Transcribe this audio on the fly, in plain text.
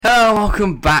Hello,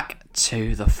 welcome back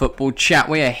to the Football Chat.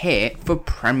 We are here for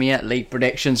Premier League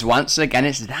predictions. Once again,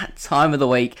 it's that time of the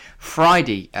week,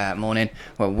 Friday morning,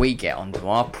 where we get onto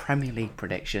our Premier League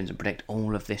predictions and predict all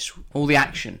the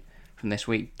action from this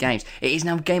week's games. It is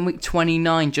now Gameweek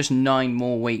 29, just 9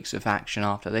 more weeks of action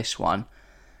after this one.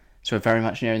 So we're very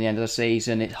much nearing the end of the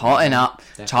season. It's hotting up.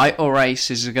 Definitely. Title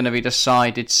races are going to be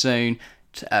decided soon.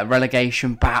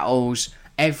 Relegation battles.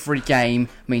 Every game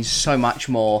means so much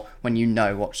more when you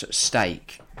know what's at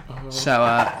stake.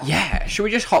 So, should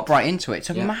we just hop right into it? It's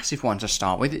a massive one to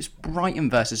start with. It's Brighton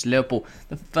versus Liverpool,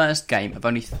 the first game of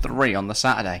only 3 on the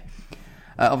Saturday.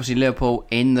 Obviously, Liverpool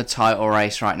in the title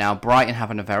race right now. Brighton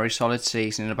having a very solid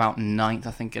season, about 9th,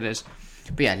 I think it is.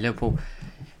 But yeah, Liverpool,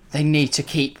 they need to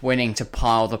keep winning to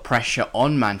pile the pressure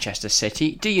on Manchester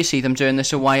City. Do you see them doing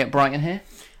this away at Brighton here?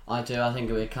 I do. I think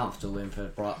it'll be a comfortable win for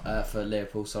Liverpool.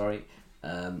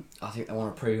 I think they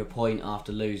want to prove a point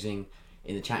after losing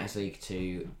in the Champions League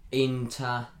to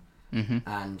Inter,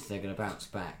 and they're going to bounce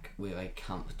back with a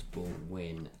comfortable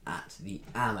win at the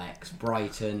Amex.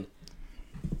 Brighton,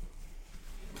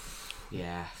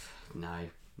 I don't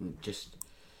know.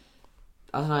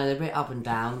 They're a bit up and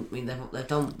down. I mean, they've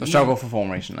done. They've struggled for form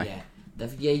recently. Yeah.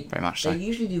 Very much so. They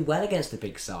usually do well against the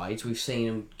big sides. We've seen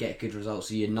them get good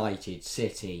results at United,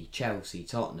 City, Chelsea,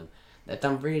 Tottenham. They've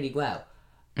done really well.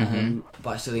 But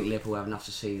I still think Liverpool have enough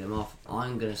to see them off.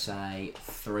 I'm going to say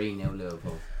 3-0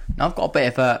 Liverpool. Now I've got a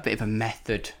bit of a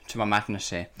method to my madness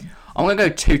here. I'm going to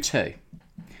go 2-2.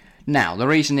 Now the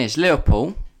reason is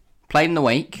Liverpool played in the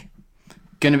week,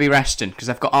 going to be resting because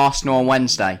they've got Arsenal on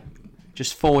Wednesday,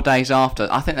 just 4 days after.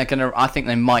 I think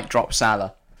they might drop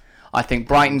Salah. I think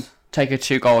Brighton take a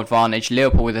 2-goal advantage.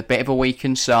 Liverpool with a bit of a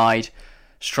weakened side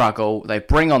struggle. They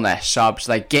bring on their subs.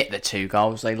 They get the 2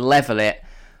 goals. They level it.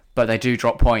 But they do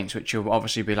drop points, which you'll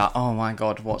obviously be like, oh my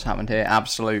God, what's happened here?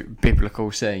 Absolute biblical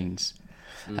scenes.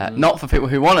 Not for people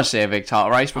who want to see a big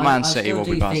title race, but Man City will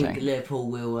be buzzing. I think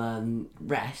Liverpool will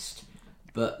rest,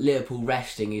 but Liverpool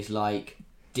resting is like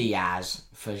Diaz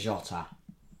for Jota.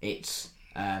 It's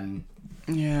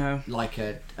like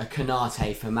a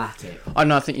Konate for Matip.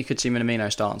 I think you could see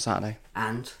Minamino start on Saturday.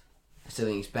 And I still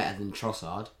think it's better than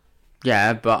Trossard.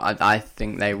 Yeah, but I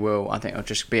think they will. I think they'll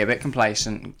just be a bit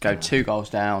complacent, go 2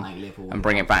 goals down, and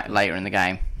bring it back later in the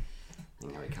game.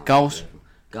 Goals?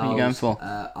 Who are you going for?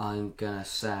 I'm going to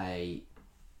say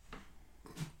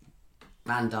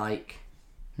Van Dijk,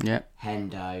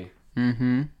 Hendo,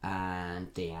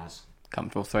 and Diaz.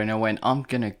 Comfortable 3-0 win. I'm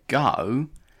going to go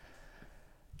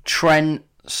Trent,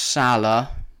 Salah,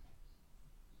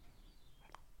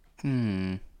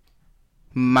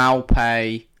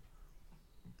 Malpe,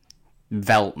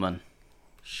 Veltman.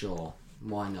 Sure,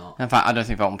 why not? In fact, I don't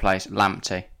think Veltman plays.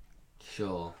 Lamptey.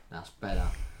 Sure, that's better.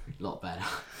 A lot better.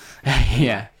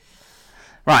 Yeah.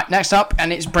 Right, next up,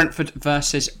 and it's Brentford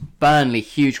versus Burnley.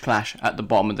 Huge clash at the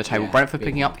bottom of the table. Brentford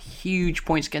picking up huge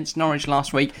points against Norwich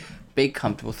last week. Big,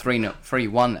 comfortable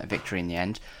 3-1 victory in the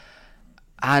end.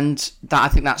 And I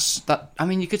think that's... I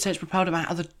mean, you could say it's propelled them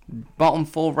out of the bottom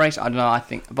 4 race. I don't know, I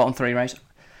think bottom 3 race.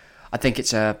 I think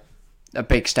it's a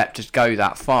big step to go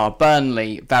that far.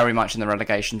 Burnley very much in the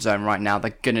relegation zone right now.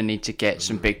 They're going to need to get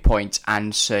some big points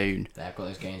and soon. They've got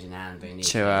those games in hand. They need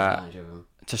to take advantage of them.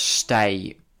 To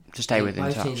stay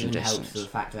within touch and distance. Helps the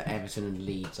fact that Everton and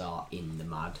Leeds are in the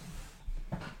mud.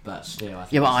 But still, I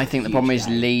think the problem is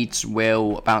Leeds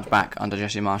will bounce back under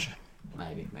Jesse Marsh.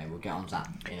 Maybe we'll get on to that.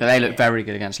 But they look very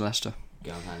good against Leicester.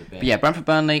 Get on to that in a bit. But yeah, Brentford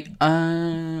Burnley.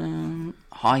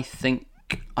 I think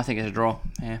it's a draw.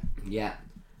 Yeah.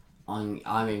 I'm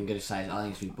even going to say I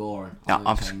think it's going to be boring. I'm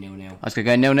going to say 0-0. I was going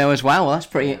to go 0-0 as well. Well, that's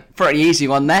pretty easy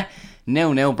one there.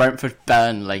 0-0 Brentford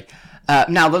Burnley.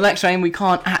 Now, the next game we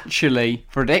can't actually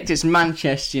predict. It's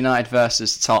Manchester United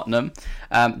versus Tottenham.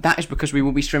 That is because we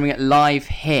will be streaming it live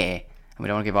here. And we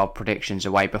don't want to give our predictions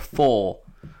away before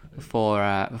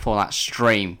that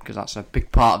stream. Because that's a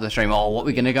big part of the stream. Oh, what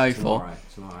we're going to go for.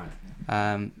 Tomorrow.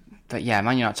 But yeah,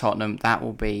 Man United Tottenham, that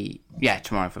will be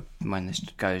tomorrow for when this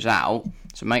goes out.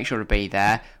 So make sure to be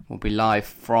there. We'll be live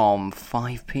from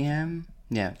 5 p.m.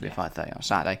 Yeah, it'll be 5:30 on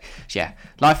Saturday. So yeah,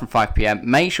 live from 5 p.m.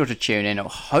 Make sure to tune in. It'll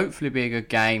hopefully be a good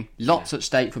game. Lots at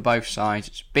stake for both sides.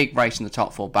 It's a big race in the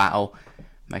top 4 battle.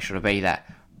 Make sure to be there.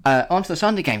 On to the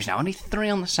Sunday games now. Only 3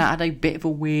 on the Saturday. Bit of a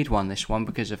weird one, this one,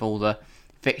 because of all the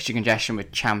fixture congestion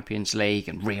with Champions League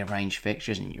and rearranged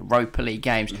fixtures and Europa League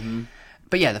games.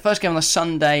 But yeah, the first game on the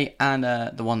Sunday and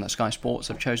the one that Sky Sports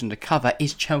have chosen to cover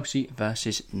is Chelsea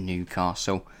versus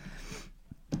Newcastle.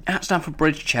 At Stamford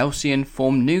Bridge, Chelsea in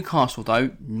form. Newcastle,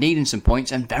 though, needing some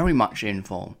points and very much in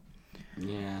form.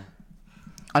 Yeah.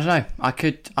 I don't know. I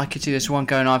could see this one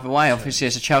going either way. Obviously,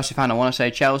 as a Chelsea fan, I want to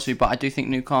say Chelsea, but I do think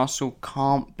Newcastle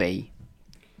can't be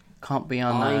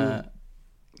on.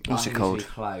 What's it called? It's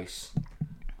close.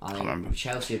 I think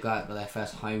Chelsea have got their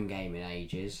first home game in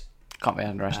ages. Can't be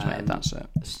underestimated. That's it.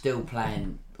 Still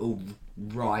playing all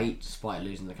right, despite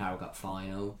losing the Carabao Cup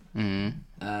final.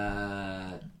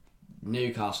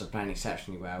 Newcastle are playing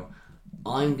exceptionally well.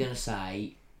 I'm gonna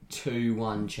say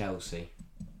 2-1 Chelsea.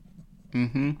 I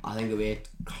think it'll be a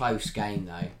close game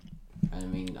though. I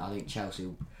mean, I think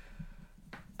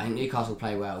Newcastle will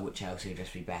play well, but Chelsea will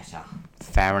just be better.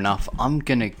 Fair enough. I'm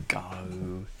gonna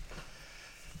go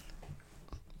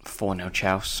 4-0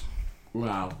 Chelsea.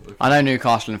 Wow. Okay. I know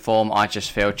Newcastle in form. I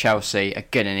just feel Chelsea are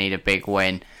gonna need a big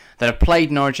win. They have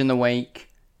played Norwich in the week.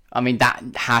 I mean, that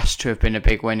has to have been a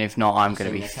big win. If not, I'm going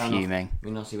to be fuming. I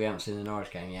mean, obviously, we haven't seen the Norwich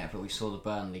game yet, but we saw the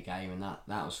Burnley game, and that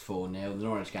was 4-0. The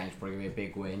Norwich game's probably going to be a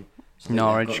big win. So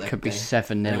Norwich could be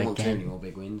 7-0 again. They don't want too many again. more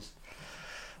big wins.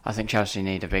 I think Chelsea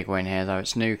need a big win here, though.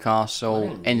 It's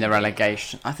Newcastle in the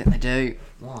relegation. I think they do.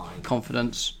 Why?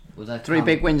 Confidence. 3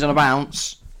 big wins on a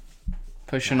bounce.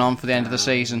 Pushing on for the end of the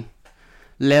season.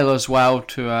 Lille as well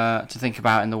to think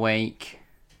about in the week.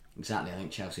 Exactly, I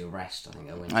think Chelsea will rest. I think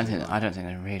they'll win. I don't think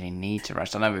they really need to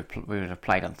rest. I know we would have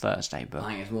played on Thursday, but I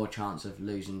think there's more chance of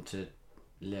losing to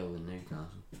Lille than Newcastle.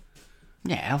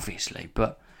 Yeah, obviously,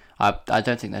 but I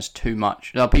don't think there's too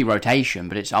much. There'll be rotation,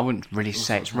 but I wouldn't really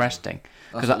say it's resting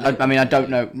because I mean I don't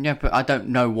know. Yeah, but I don't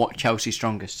know what Chelsea's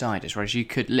strongest side is. Whereas you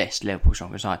could list Liverpool's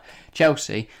strongest side.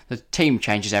 Chelsea, the team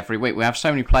changes every week. We have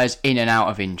so many players in and out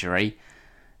of injury.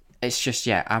 It's just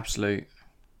absolute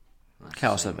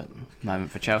chaos of it moment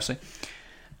for Chelsea.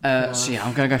 So yeah,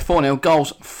 I'm going to go 4-0.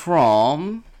 Goals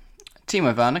from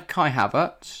Timo Werner, Kai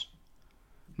Havertz,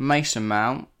 Mason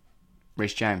Mount,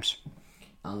 Reece James.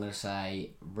 I'm going to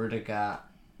say Rudiger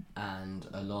and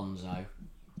Alonso.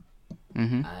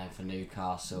 And then for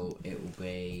Newcastle, it will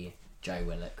be Joe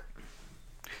Willock.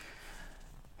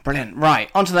 Brilliant. Right,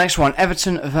 on to the next one.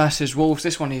 Everton versus Wolves.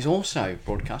 This one is also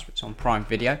broadcast, but it's on Prime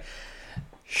Video.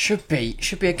 Should be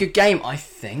a good game, I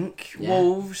think. Yeah.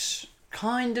 Wolves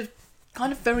kind of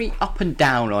very up and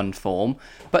down on form,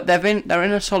 but they're in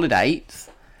a solid 8th.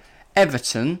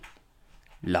 Everton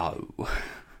low.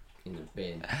 In the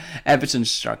bin. Everton's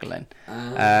struggling.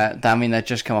 I mean, they've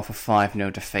just come off a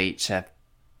 5-0 defeat to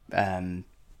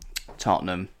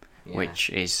Tottenham, which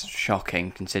is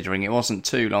shocking considering it wasn't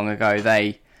too long ago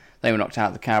they were knocked out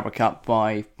of the Carabao Cup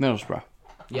by Middlesbrough.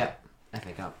 Yeah,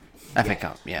 FA Cup. FA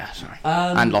Cup, sorry.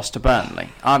 And lost to Burnley.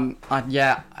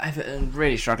 Everton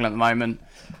really struggling at the moment.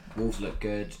 Wolves look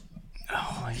good.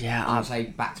 Oh, yeah. I'd say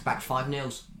back-to-back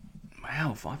 5-0s.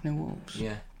 Wow, 5-0 Wolves.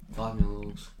 Yeah, 5-0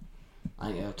 Wolves. I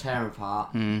think they'll tear them apart.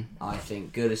 I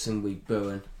think Goodison will be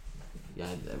booing. Yeah,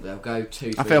 they'll go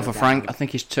 2-3. I feel for Frank. I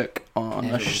think he's took on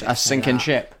a sinking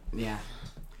ship. Yeah.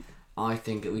 I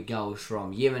think it would goals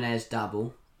from Jimenez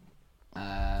double,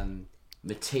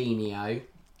 Matinho,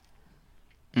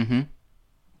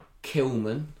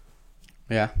 Kilman,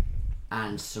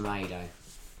 and Semedo.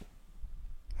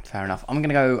 Fair enough. I'm going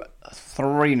to go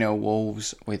 3-0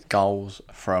 Wolves with goals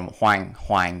from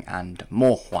Hwang, and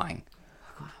more Hwang.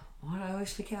 Why do I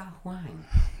always forget Hwang?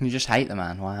 You just hate the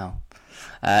man, wow.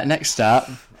 Next up,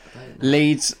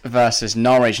 Leeds versus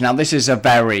Norwich. Now, this is a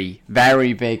very,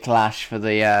 very big clash for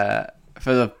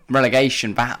the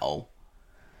relegation battle.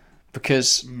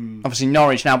 Because, obviously,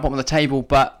 Norwich now bottom of the table,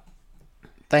 but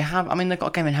they've got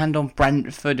a game in hand on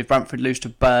Brentford. If Brentford lose to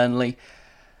Burnley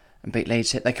and beat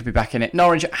Leeds, they could be back in it.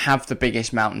 Norwich have the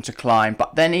biggest mountain to climb,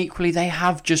 but then equally they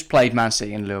have just played Man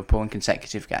City and Liverpool in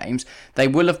consecutive games. They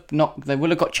will have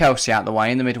got Chelsea out of the way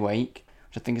in the midweek,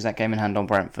 which I think is that game in hand on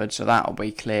Brentford, so that'll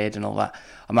be cleared and all that.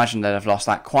 I imagine they'd have lost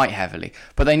that quite heavily,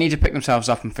 but they need to pick themselves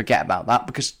up and forget about that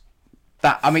because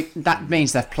that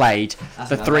means they've played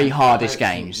the 3 hardest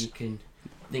games.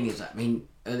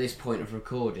 At this point of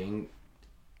recording,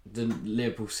 the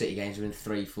Liverpool City games have been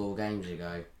 3-4 games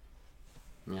ago.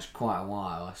 That's quite a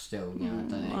while. I still, I don't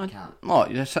think it counts.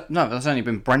 There's only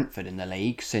been Brentford in the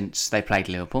league since they played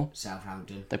Liverpool.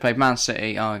 Southampton. They played Man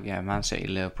City. Man City,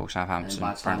 Liverpool, Southampton, and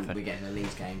by the time Brentford. we get to the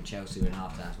Leeds game, Chelsea were in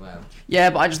half that as well. Yeah,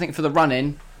 but I just think for the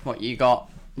run-in, you got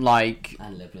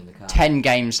and Liverpool in the cup. 10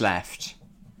 games left.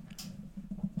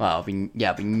 Well,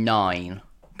 it'll be 9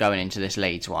 going into this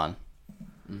Leeds one.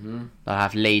 They'll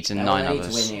have Leeds and 9 others. They need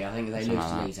to win here. I think if they lose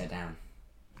to Leeds, they're down.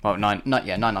 Well, 9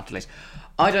 after Leeds.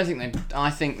 I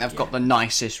think they've got the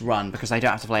nicest run because they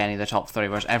don't have to play any of the top 3,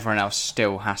 whereas everyone else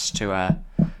still has to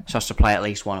play at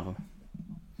least one of them,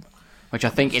 which I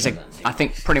think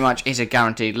pretty much is a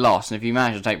guaranteed loss. And if you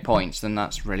manage to take points, then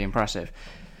that's really impressive.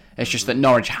 It's just that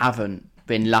Norwich haven't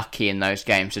been lucky in those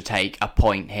games to take a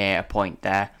point here, a point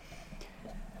there.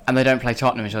 And they don't play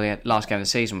Tottenham until the last game of the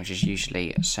season, which is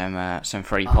usually some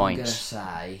 3 points. I'm going to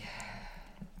say...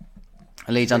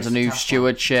 Leeds under new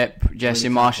stewardship. Jesse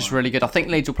Marsch is really good. I think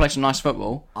Leeds will play some nice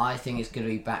football. I think it's going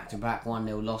to be back-to-back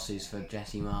 1-0 losses for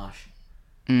Jesse Marsch.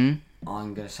 I'm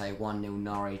going to say 1-0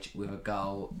 Norwich with a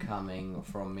goal coming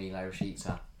from Milo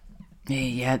Rashica.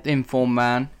 Yeah, informed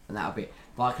man. And that'll be it.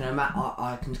 But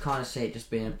I can kind of see it just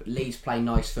being Leeds play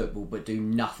nice football but do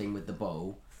nothing with the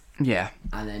ball. Yeah.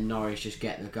 And then Norwich just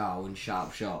get the goal and shut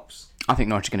up shops. I think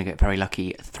Norwich are going to get very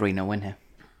lucky 3-0 win here.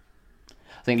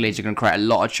 I think Leeds are going to create a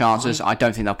lot of chances. I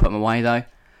don't think they'll put them away, though,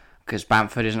 because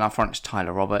Bamford isn't up front. It's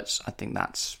Tyler Roberts. I think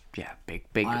that's, big.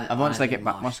 Once they get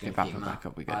Bamford back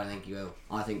up, we go. I think you will.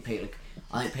 I think people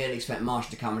expect Marsh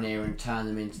to come in here and turn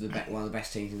them into one of the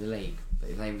best teams in the league. But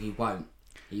he won't.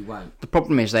 He won't. The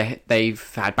problem is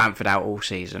they've had Bamford out all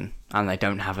season, and they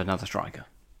don't have another striker.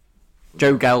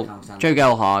 Joe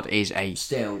Gelhardt is a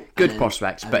good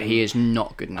prospect, but he is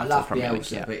not good enough for the Premier League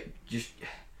yet. But just...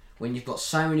 When you've got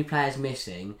so many players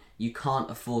missing, you can't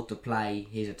afford to play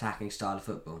his attacking style of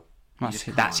football.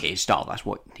 That's his style. That's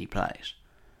what he plays.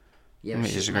 Yeah, I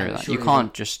disagree with that. You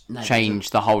can't just change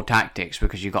the whole tactics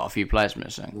because you've got a few players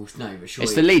missing. Well, no, but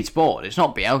it's the Leeds board. It's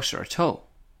not Bielsa at all.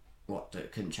 What,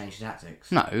 that couldn't change the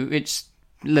tactics? No, it's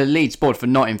the Leeds board for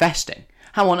not investing.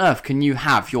 How on earth can you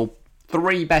have your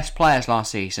 3 best players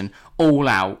last season all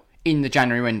out in the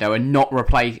January window and not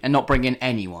bring in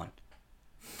anyone?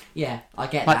 Yeah, I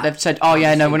get that. Like they've said,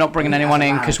 we're not bringing anyone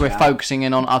in because we're focusing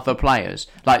in on other players,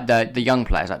 like the young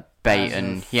players like Bate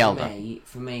and Hjelde.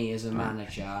 For me, as a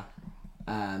manager,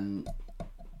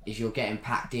 if you're getting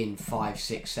packed in 5,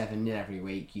 6, 7-0 every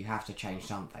week, you have to change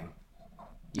something.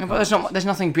 But there's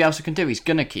nothing Bielsa can do. He's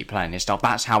gonna keep playing his style.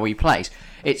 That's how he plays.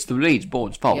 It's the Leeds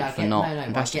board's fault for not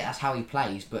investing. I get that's how he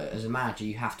plays, but as a manager,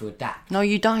 you have to adapt. No,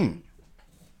 you don't.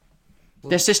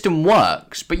 Their system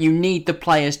works, but you need the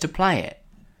players to play it.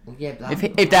 Well, yeah,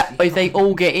 but if they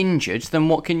all get injured, then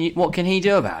what can he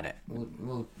do about it?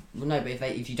 Well, no, but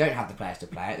if you don't have the players to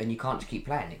play it, then you can't just keep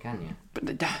playing it, can you?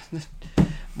 But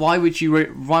why would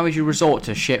you resort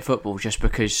to shit football just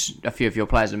because a few of your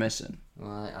players are missing?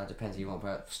 Well, it depends if you want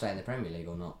to stay in the Premier League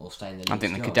or not, or stay in the League. I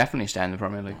think they could definitely stay in the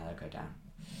Premier League. No, they'll go down.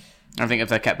 I think if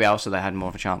they kept Bielsa, they had more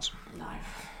of a chance. No.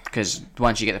 Because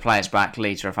once you get the players back,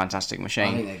 Leeds are a fantastic machine.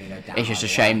 I think they're going to go down. It's just a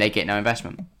shame they get no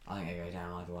investment. I think they go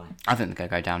down either way. I think they're going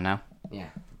to go down now. Yeah.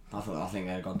 I think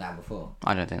they'd have gone down before.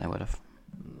 I don't think they would have.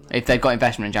 If they'd got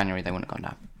investment in January, they wouldn't have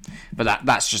gone down. But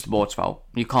that's just the board's fault.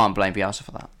 You can't blame Bielsa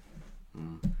for that.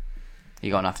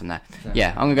 You got nothing there. Sure.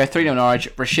 Yeah, I'm going to go 3-0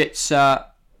 Norwich. Rashica,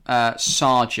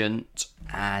 Sargent,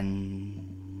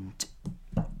 and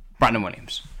Brandon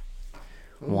Williams.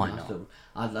 Why not?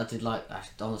 I did like,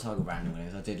 on the topic of Brandon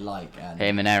Williams, I did like...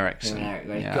 him and Ericsson.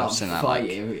 I've seen that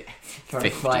fight, for a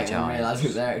fight and realised it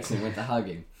was Ericsson went to hug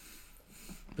him.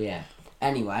 But yeah.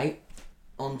 Anyway,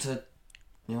 on to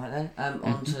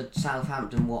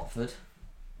Southampton, Watford.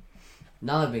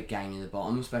 Another big game in the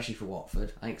bottom, especially for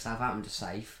Watford. I think Southampton are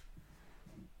safe.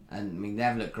 And I mean,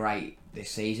 they've looked great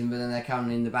this season, but then they're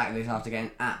coming in the back of this after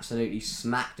getting absolutely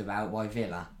smacked about by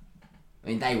Villa. I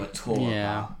mean, they were torn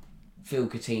apart. Phil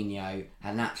Coutinho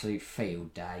had an absolute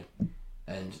field day,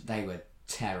 and they were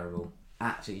terrible.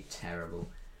 Absolutely terrible.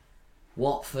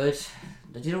 Watford,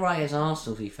 they did alright against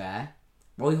Arsenal, to be fair.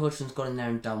 Roy Hodgson's got in there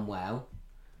and done well.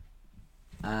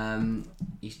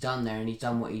 He's done there and he's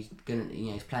done what he's gonna.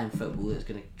 He's playing football that's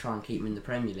gonna try and keep him in the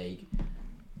Premier League.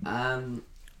 What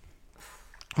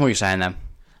are you saying then?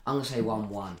 I'm gonna say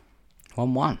 1-1.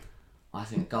 1-1. I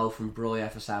think a goal from Breuer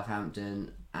for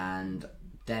Southampton and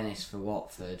Dennis for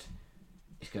Watford.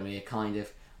 It's gonna be a kind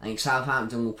of. I think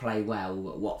Southampton will play well,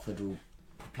 but Watford will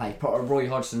play proper Roy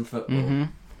Hodgson football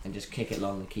and just kick it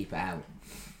long and keep it out.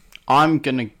 I'm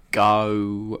gonna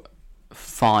go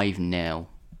 5-0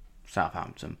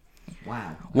 Southampton.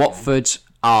 Wow. Okay. Watford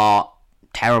are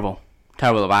terrible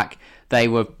at the back. They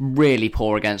were really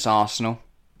poor against Arsenal.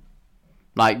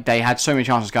 Like, they had so many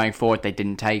chances going forward, they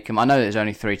didn't take them. I know there's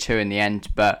only 3-2 in the end,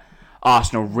 but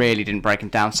Arsenal really didn't break them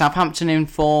down. Southampton in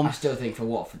form. I still think for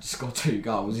Watford to score 2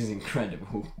 goals is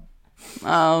incredible.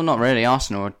 Oh, not really.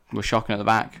 Arsenal were shocking at the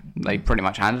back. They pretty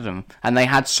much handed them. And they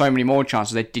had so many more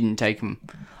chances, they didn't take them.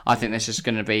 I think this is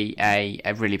going to be a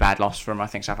really bad loss for them. I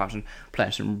think Southampton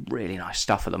playing some really nice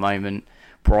stuff at the moment.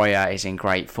 Breuer is in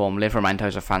great form.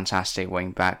 Liveramento's a fantastic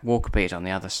wing back. Walker-Peters on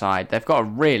the other side. They've got a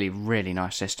really, really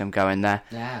nice system going there.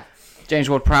 Yeah. James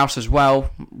Ward-Prowse as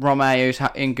well. Romeo's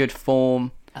in good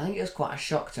form. I think it was quite a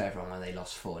shock to everyone when they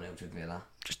lost 4-0 to Villa.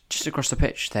 Just across the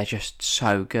pitch, they're just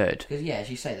so good. Because, yeah, as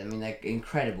you say, I mean, they're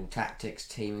incredible tactics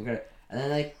team. and then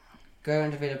they go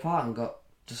into Villa Park and got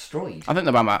destroyed. I think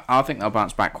they'll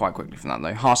bounce back quite quickly from that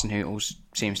though. Hasenhüttl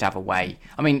seems to have a way.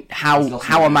 I mean, how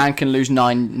a man can lose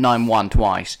 9-1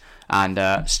 twice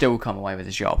and still come away with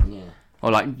his job. Yeah.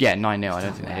 Or 9-0. I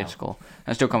don't think they did score.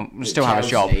 And still have a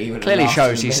job. Clearly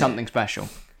shows he's something special.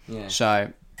 Yeah.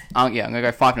 So, I'm going to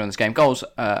go 5-0 in this game. Goals: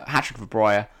 hat-trick for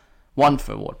Breuer, 1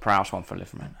 for Ward-Prowse, 1 for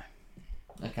Livermore.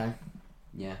 Okay.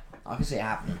 Yeah, I can see it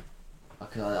happening.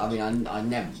 I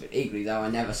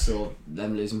never saw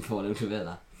them losing 4-0 to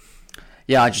Villa.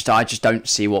 Yeah, I just don't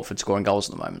see Watford scoring goals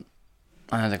at the moment.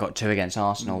 I know they got 2 against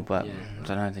Arsenal, but I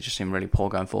don't know. They just seem really poor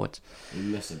going forward. You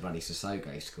missed a bloody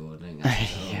Sissoko scored, didn't you?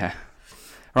 Yeah.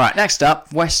 Right, next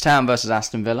up, West Ham versus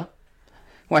Aston Villa.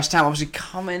 West Ham obviously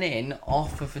coming in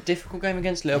off of a difficult game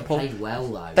against Liverpool. They played well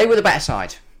though. They were the better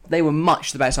side. They were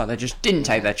much the better side. They just didn't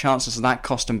take their chances, and that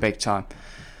cost them big time.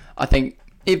 I think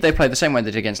if they play the same way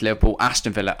they did against Liverpool,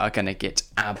 Aston Villa are going to get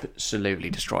absolutely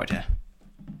destroyed here.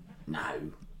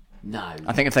 No.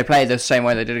 I think if they play the same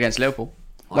way they did against Liverpool,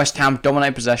 West Ham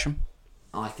dominate possession.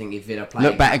 I think if Villa play...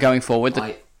 Look better going forward.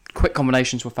 The quick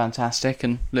combinations were fantastic,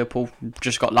 and Liverpool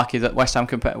just got lucky that West Ham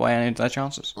couldn't put away any of their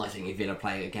chances. I think if Villa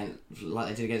play again like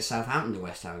they did against Southampton, the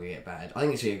West Ham will get battered. I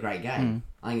think it's going to be a great game.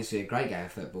 I think it's going to be a great game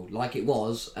of football. Like it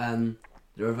was the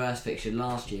reverse fixture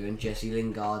last year, and Jesse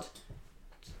Lingard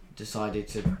decided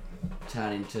to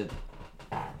turn into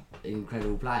an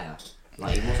incredible player.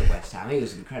 Like he was at West Ham, he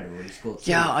was incredible. He scored.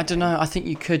 I don't know. I think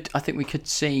we could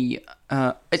see.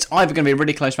 It's either going to be a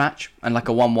really close match and like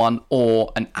a 1-1,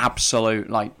 or an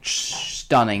absolute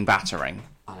stunning battering.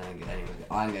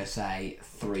 I'm going to say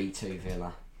 3-2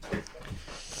 Villa.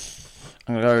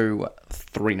 I'm going to go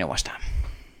 3-0 West Ham.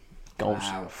 Goals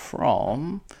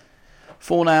from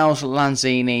Fornals,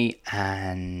 Lanzini,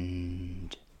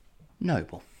 and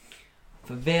Noble.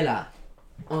 For Villa,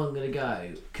 I'm going to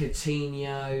go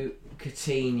Coutinho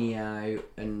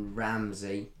and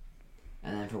Ramsey.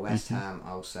 And then for West Ham,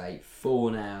 I'll say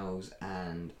Fornals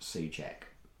and Souček.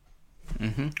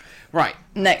 Right,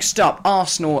 next up,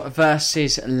 Arsenal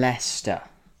versus Leicester.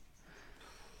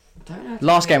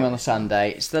 Last game on the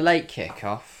Sunday. It's the late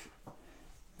kick-off.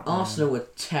 Arsenal were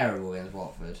terrible against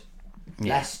Watford.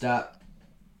 Yeah. Leicester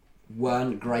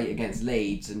weren't great against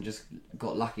Leeds and just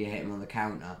got lucky to hit him on the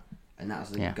counter. And that was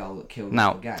the goal that killed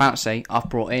the game. Fancy, I've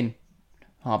brought in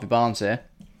Harvey Barnes here.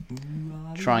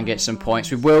 Try and get some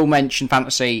points. We will mention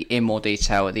fantasy in more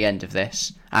detail at the end of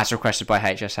this, as requested by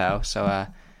HSL. So,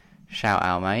 shout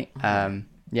out, mate.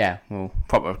 We'll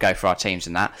probably go for our teams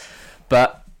in that.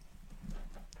 But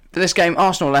for this game,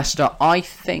 Arsenal-Leicester, I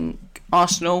think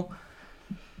Arsenal,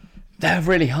 they're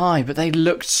really high, but they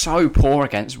looked so poor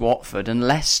against Watford. And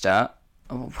Leicester,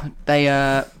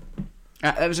 it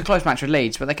was a close match with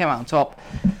Leeds, but they came out on top.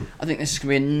 I think this is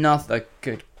going to be another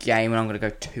good game, and I'm going to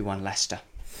go 2-1 Leicester.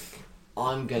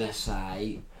 I'm going to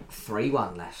say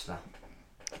 3-1 Leicester.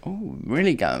 Oh,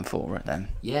 really going for it then?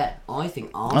 Yeah, I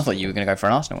think Arsenal... I thought you were going to go for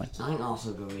an Arsenal win. I think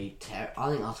Arsenal are going to be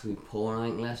poor, and I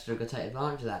think Leicester are going to take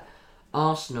advantage of that.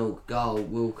 Arsenal goal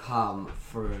will come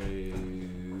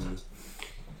through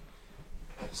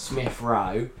Smith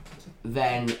Rowe.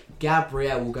 Then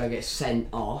Gabriel will go get sent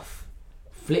off,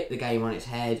 flip the game on its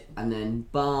head, and then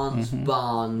Barnes,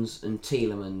 and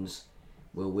Tielemans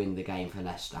will win the game for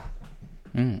Leicester.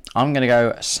 I'm going to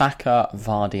go Saka,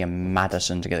 Vardy and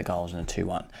Maddison to get the goals in a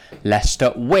 2-1.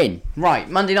 Leicester win. Right,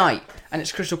 Monday night, and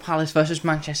it's Crystal Palace versus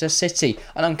Manchester City.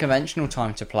 An unconventional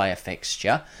time to play a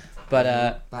fixture.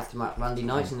 But back to Monday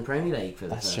nights in the Premier League for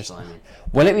the first time.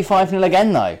 Will it be 5-0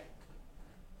 again, though?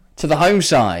 To the home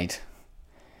side?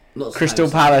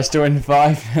 Crystal Palace doing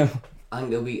 5-0. I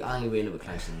think it'll be a little bit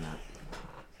closer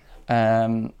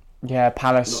than that.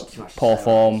 Palace, poor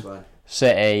form.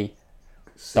 City,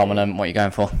 dominant. What are you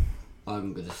going for?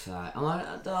 I'm going to say...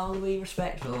 I'll be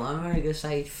respectful. I'm only going to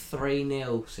say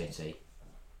 3-0 City.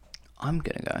 I'm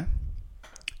going to go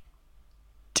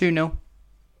 2-0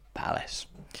 Palace.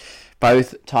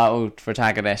 Both titled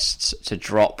protagonists to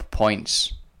drop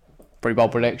points. Pretty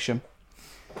bold prediction.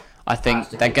 I think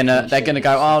they're gonna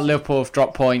go, Liverpool have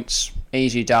dropped points,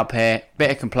 easy dub here,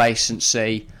 bit of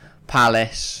complacency,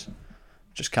 Palace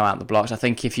just come out the blocks. I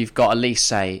think if you've got Elise,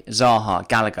 Zaha,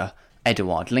 Gallagher,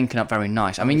 Edouard linking up very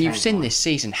nice. I mean, you've seen this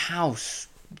season how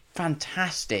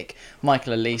fantastic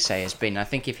Michael Elise has been. I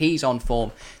think if he's on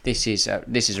form, this is a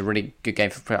really good game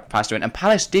for Palace to win. And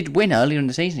Palace did win earlier in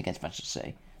the season against Manchester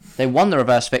City. They won the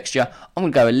reverse fixture. I'm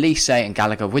going to go Elise and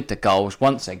Gallagher with the goals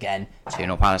once again.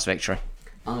 2-0 Palace victory.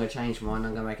 I'm going to change mine.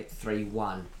 I'm going to make it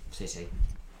 3-1 City.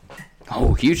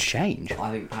 Oh, huge change. I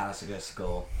think Palace are going to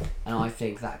score. And I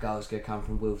think that goal is going to come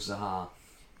from Wilf Zaha.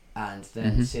 And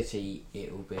then City,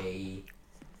 it will be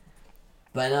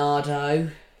Bernardo,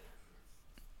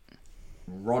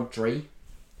 Rodri,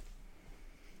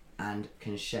 and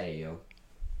Cancelo.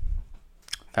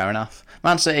 Fair enough.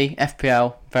 Man City,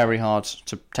 FPL, very hard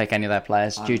to take any of their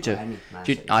players I got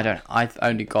rid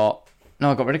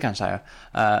of Cancelo.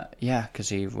 Yeah, because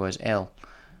he was ill.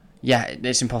 Yeah,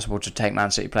 it's impossible to take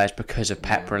Man City players because of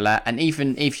Pep Roulette. And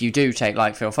even if you do take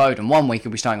like Phil Foden, 1 week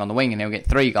he'll be starting on the wing and he'll get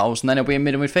 3 goals, and then he'll be in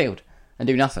middle midfield and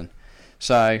do nothing.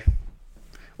 So,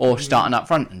 or starting up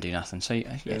front and do nothing. So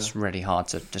it's really hard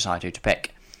to decide who to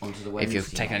pick if you're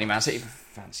taking any Man City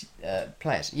fancy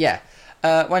players. Yeah.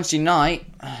 Wednesday night,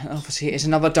 obviously, it's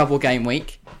another double game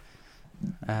week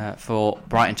for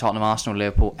Brighton, Tottenham, Arsenal,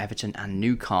 Liverpool, Everton, and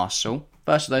Newcastle.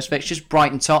 First of those fixtures,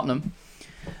 Brighton, Tottenham.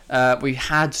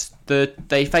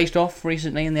 They faced off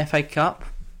recently in the FA Cup.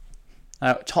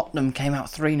 Tottenham came out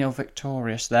 3-0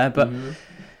 victorious there, but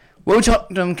will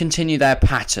Tottenham continue their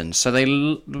pattern? So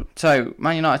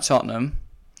Man United, Tottenham,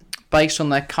 based on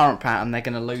their current pattern, they're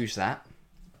going to lose that.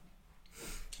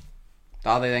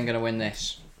 Are they then going to win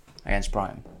this against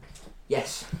Brighton?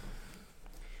 Yes.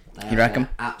 You reckon?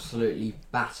 Absolutely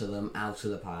batter them out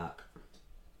of the park.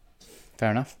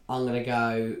 Fair enough. I'm going to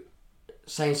go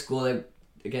same score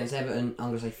against Everton. I'm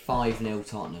going to say 5-0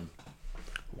 Tottenham.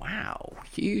 Wow,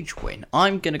 huge win.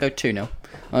 I'm going to go 2-0. I'm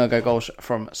going to go goals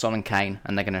from Son and Kane,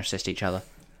 and they're going to assist each other.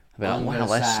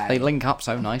 They link up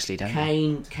so nicely, don't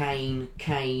they? Kane,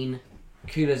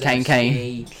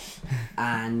 Kulusevski,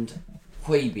 and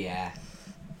Højbjerg.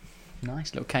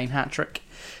 Nice little Kane hat-trick.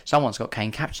 Someone's got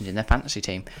Kane captained in their fantasy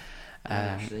team.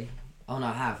 Actually. Oh, no,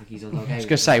 I have. He's on the game. I was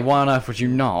going to say, why on earth would you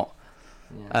not?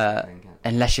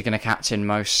 Unless you're going to captain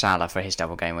Mo Salah for his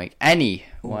double game week.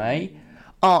 Anyway,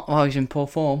 he's in poor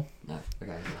form. No,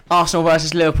 okay. Arsenal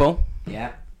versus Liverpool.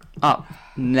 Yeah. Up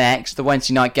next, the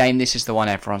Wednesday night game. This is the one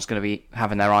everyone's going to be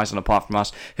having their eyes on apart from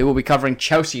us, who will be covering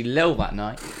Chelsea-Lille that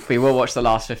night. We will watch the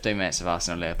last 15 minutes of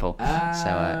Arsenal-Liverpool.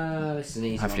 This is an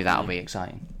easy hopefully that'll be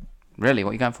exciting. Really,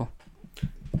 what are you going for?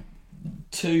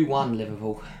 2-1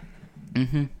 Liverpool.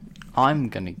 I'm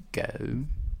going to go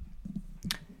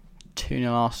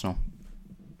 2-0 Arsenal.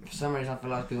 For some reason, I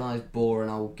feel like it's been one of those boring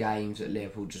old games that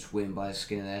Liverpool just win by the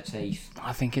skin of their teeth.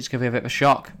 I think it's going to be a bit of a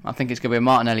shock. I think it's going to be a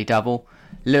Martinelli double.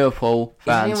 Liverpool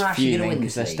fans fuming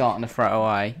because they're starting to throw it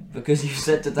away. Because you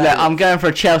said today... Look, I'm going for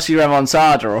a Chelsea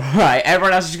remontada, alright?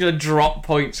 Everyone else is going to drop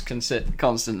points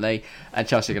constantly, and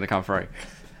Chelsea are going to come through.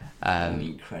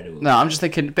 Incredible. No, I'm just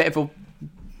thinking a bit of a...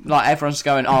 Like, everyone's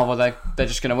going, they're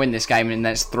just going to win this game, and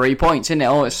that's 3 points, isn't it?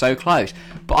 Oh, it's so close.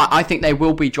 But I think they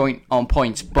will be joint on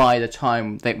points by the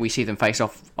time that we see them face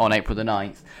off on April the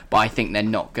 9th. But I think they're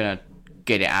not going to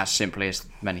get it as simply as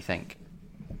many think.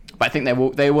 But I think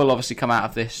they will obviously come out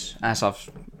of this, as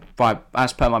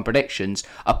per my predictions,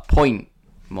 a point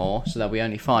more, so they'll be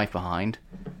only 5 behind.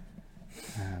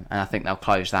 And I think they'll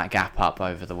close that gap up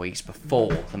over the weeks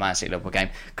before the Man City Liverpool game.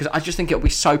 Because I just think it'll be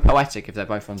so poetic if they're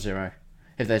both on 0.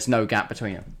 If there's no gap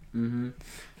between them.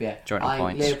 Yeah. Joint on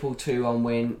points. Liverpool 2-1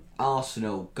 win.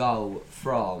 Arsenal goal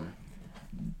from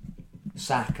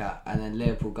Saka, and then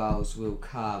Liverpool goals will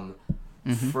come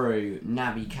through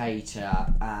Naby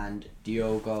Keita and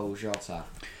Diogo Jota.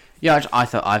 Yeah, I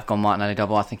thought I've gone Martinelli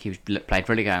double. I think he played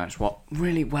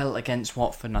really well against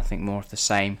Watford, and I think more of the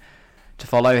same to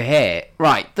follow here.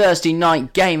 Right, Thursday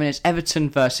night game, and it's Everton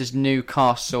versus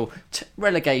Newcastle.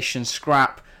 Relegation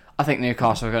scrap. I think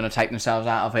Newcastle are going to take themselves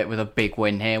out of it with a big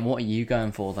win here. What are you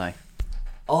going for, though?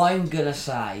 I'm going to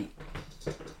say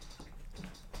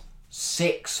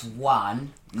 6-1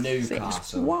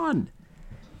 Newcastle.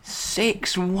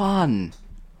 6-1.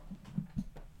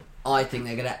 I think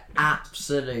they're going to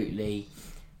absolutely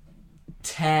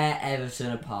tear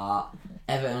Everton apart.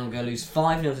 Everton are going to lose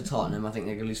 5-0 to Tottenham. I think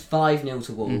they're going to lose 5-0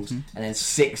 to Wolves and then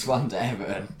 6-1 to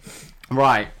Everton.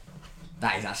 Right.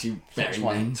 That is actually very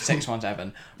mental. 6-1 to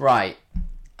Everton. Right.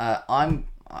 I'm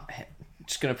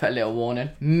just going to put a little warning.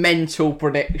 Mental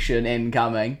prediction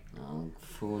incoming.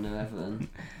 4-0 Everton.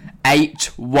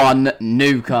 8-1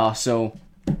 Newcastle.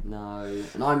 No.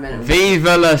 And I meant...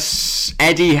 Viva las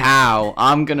Eddie Howe.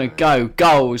 I'm going to go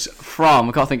goals from...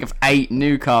 I've got to think of 8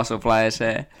 Newcastle players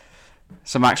here.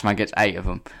 So Maxman gets 8 of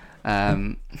them.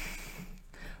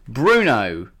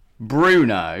 Bruno,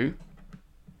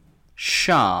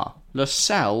 Shah,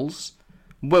 Lascelles,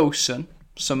 Wilson,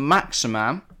 St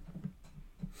Maximan,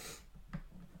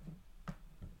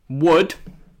 Wood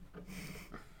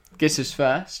gets his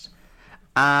first,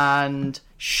 and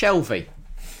Shelvey.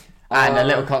 And a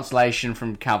little consolation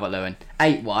from Calvert-Lewin.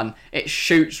 8-1. It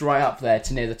shoots right up there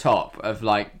to near the top of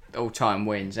like all-time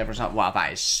wins. Everyone's like, wow,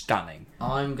 that is stunning.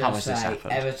 I'm going to say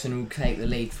Everton will take the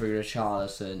lead through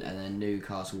Richarlison, and then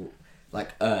Newcastle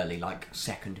like early, like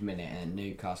second minute, and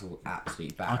Newcastle will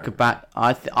absolutely batter. I could bat.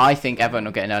 I think Everton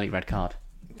will get an early red card.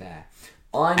 There.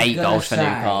 8 goals for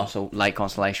Newcastle. Late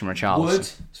consolation for Richarlison. Wood,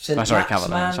 St.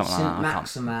 Maximan, something St. like that.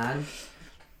 Maximan,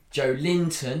 Joe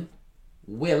Linton,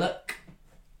 Willock,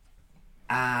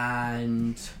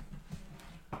 and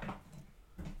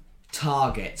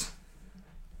Target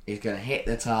is going to hit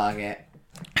the target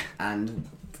and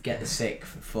get the 6th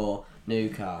for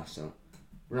Newcastle.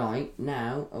 Right,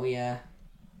 now, are we...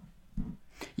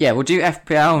 Yeah, we'll do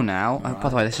FPL now. Right. By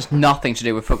the way, this has nothing to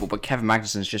do with football, but Kevin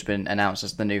Magnussen's just been announced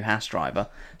as the new Haas driver.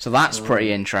 So that's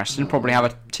pretty interesting. Probably have a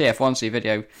TF1C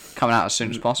video coming out as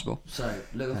soon as possible. So,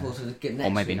 looking forward to the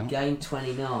next maybe week, not. game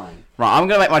 29. Right, I'm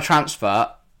going to make my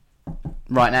transfer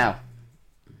right now.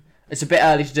 It's a bit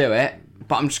early to do it,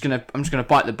 but I'm just gonna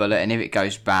bite the bullet, and if it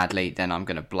goes badly, then I'm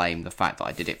going to blame the fact that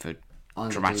I did it for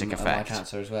dramatic effect. My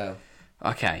transfer as well.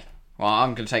 Okay. Well,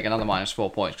 I'm going to take another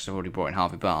 -4 points because I've already brought in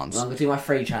Harvey Barnes. Well, I'm going to do my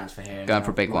free transfer here. Going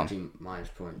for a big one. Minus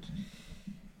points.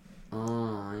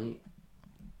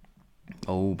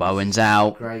 Bowen's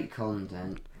out. Great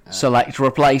content. Select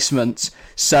replacements.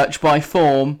 Search by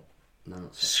form. No,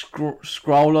 not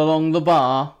Scroll along the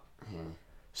bar. here.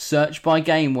 Search by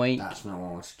game week. That's not what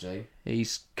I want to do.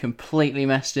 He's completely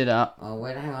messed it up. Oh,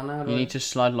 wait, hang on. Now You need to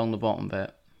slide along the bottom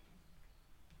bit.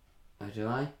 Oh, do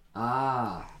I?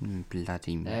 Ah.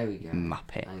 Bloody There we go.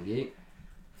 muppet. Thank you.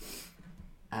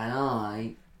 And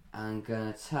I am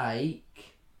going to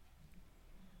take...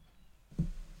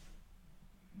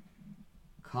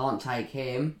 Can't take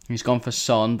him. He's gone for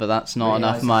Son, but that's not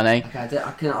Realise enough money.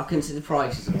 Okay, I can see the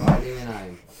prices, alright? Leave me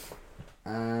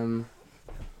know.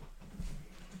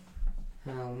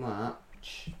 How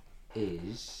much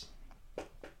is...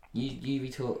 You be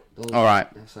taught... Alright.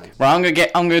 Well, I'm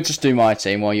gonna just do my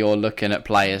team while you're looking at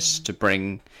players to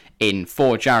bring in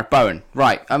for Jared Bowen.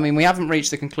 Right. I mean, we haven't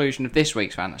reached the conclusion of this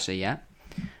week's fantasy yet,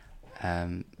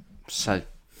 so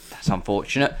that's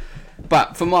unfortunate.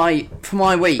 But for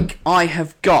my week, I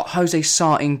have got Jose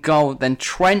Sarr in goal, then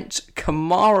Trent,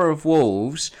 Kamara of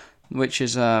Wolves, which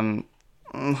is I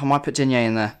might put Digne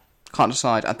in there. Can't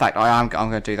decide. In fact, I'm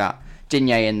going to do that.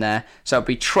 Digne in there. So it'll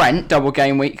be Trent, double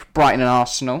game week, Brighton and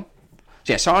Arsenal.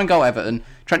 So yeah, Sarr and goal Everton,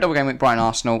 Trent double game week, Brighton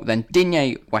Arsenal, then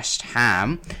Digne West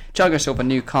Ham, Thiago Silva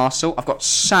Newcastle. I've got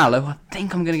Salah, who I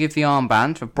think I'm going to give the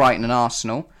armband for Brighton and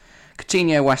Arsenal.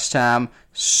 Coutinho West Ham,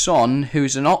 Son,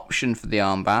 who's an option for the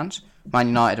armband, Man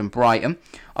United and Brighton.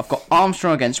 I've got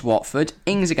Armstrong against Watford,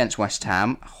 Ings against West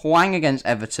Ham, Hwang against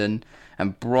Everton,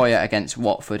 and Breuer against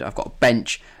Watford. I've got a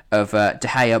bench of De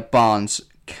Gea, Barnes,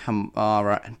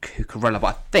 Kamara and Cucurella, but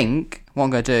I think what I'm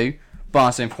going to do,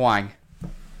 Barnes and Hwang.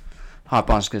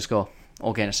 Barnes is going to score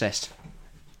or get an assist.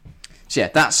 So yeah,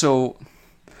 that's all.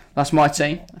 That's my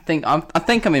team. I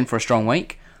think I'm in for a strong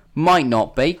week. Might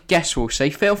not be. Guess we'll see.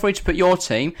 Feel free to put your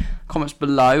team comments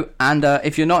below, and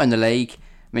if you're not in the league,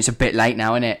 I mean, it's a bit late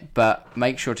now, isn't it? But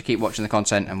make sure to keep watching the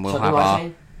content, and we'll have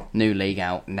our new league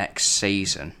out next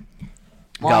season.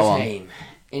 My team.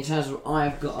 In terms of,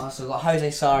 I've got Jose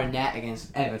Sarr in net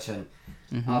against Everton.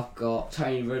 Mm-hmm. I've got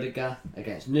Tony Rudiger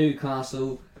against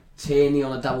Newcastle. Tierney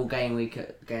on a double game week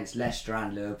against Leicester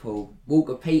and Liverpool.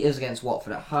 Walker Peters against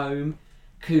Watford at home.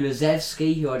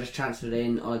 Kulusevski, who I just transferred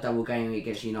in on a double game week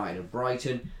against United and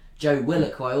Brighton. Joe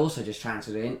Willock, who I also just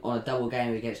transferred in on a double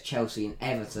game week against Chelsea and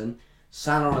Everton.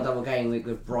 Salah on a double game week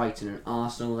with Brighton and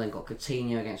Arsenal. Then got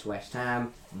Coutinho against West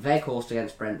Ham. Weghorst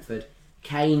against Brentford.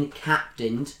 Kane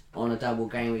captained on a double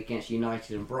game week against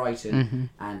United and Brighton,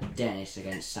 and Dennis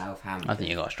against Southampton. I think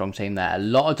you've got a strong team there. A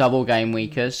lot of double game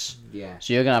weekers. Yeah.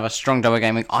 So you're going to have a strong double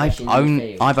game week. I've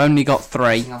only got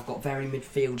 3. I've got very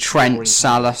midfield. Trent,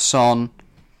 Salah, Son.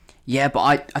 Yeah,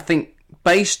 but I think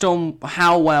based on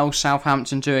how well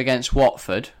Southampton do against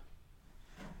Watford,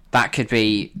 that could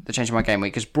be the change of my game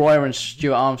week. Because Breuer and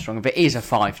Stuart Armstrong, if it is a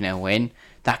 5-0 win,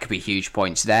 that could be huge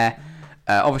points there.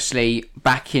 Obviously,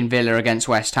 back in Villa against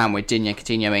West Ham with Digne,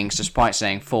 Coutinho, Ings, despite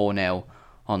saying 4-0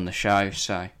 on the show.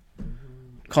 So,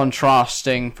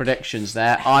 contrasting predictions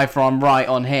there. Either I'm right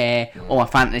on here, or my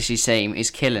fantasy team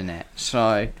is killing it.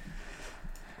 So,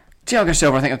 Thiago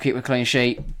Silva, I think, will keep a clean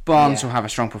sheet. Barnes will have a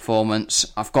strong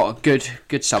performance. I've got a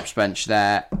good subs bench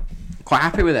there. Quite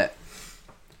happy with it.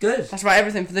 Good. That's about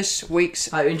everything for this week's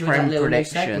Prem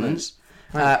predictions.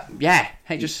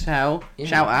 Hey, just shout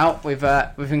out.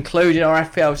 We've included our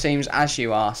FPL teams as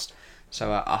you asked,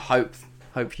 so I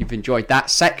hope you've enjoyed that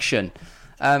section.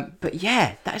 But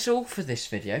yeah, that's all for this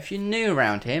video. If you're new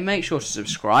around here, make sure to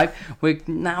subscribe. We're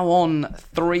now on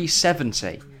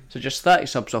 370, so just 30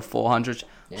 subs off 400.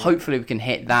 Yeah. Hopefully, we can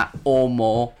hit that or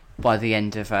more by the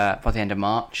end of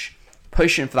March.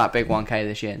 Pushing for that big 1K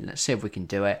this year. Let's see if we can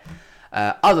do it.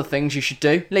 Other things you should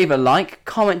do, leave a like,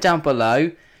 comment down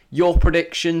below your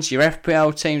predictions, your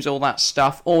FPL teams, all that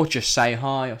stuff, or just say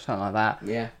hi or something like that.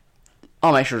 Yeah.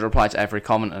 I'll make sure to reply to every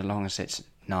comment as long as it's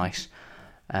nice.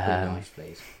 Nice,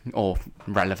 please. Or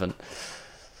relevant.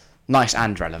 Nice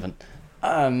and relevant.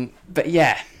 But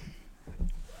yeah,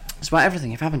 that's about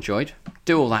everything. If you have enjoyed,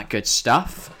 do all that good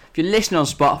stuff. If you're listening on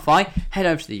Spotify, head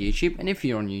over to the YouTube. And if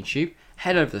you're on YouTube,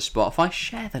 head over to the Spotify.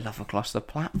 Share the love across the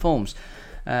platforms.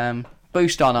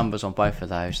 Boost our numbers on both of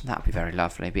those. That'd be very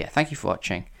lovely. But yeah, thank you for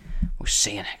watching. We'll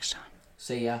see you next time.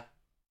 See ya.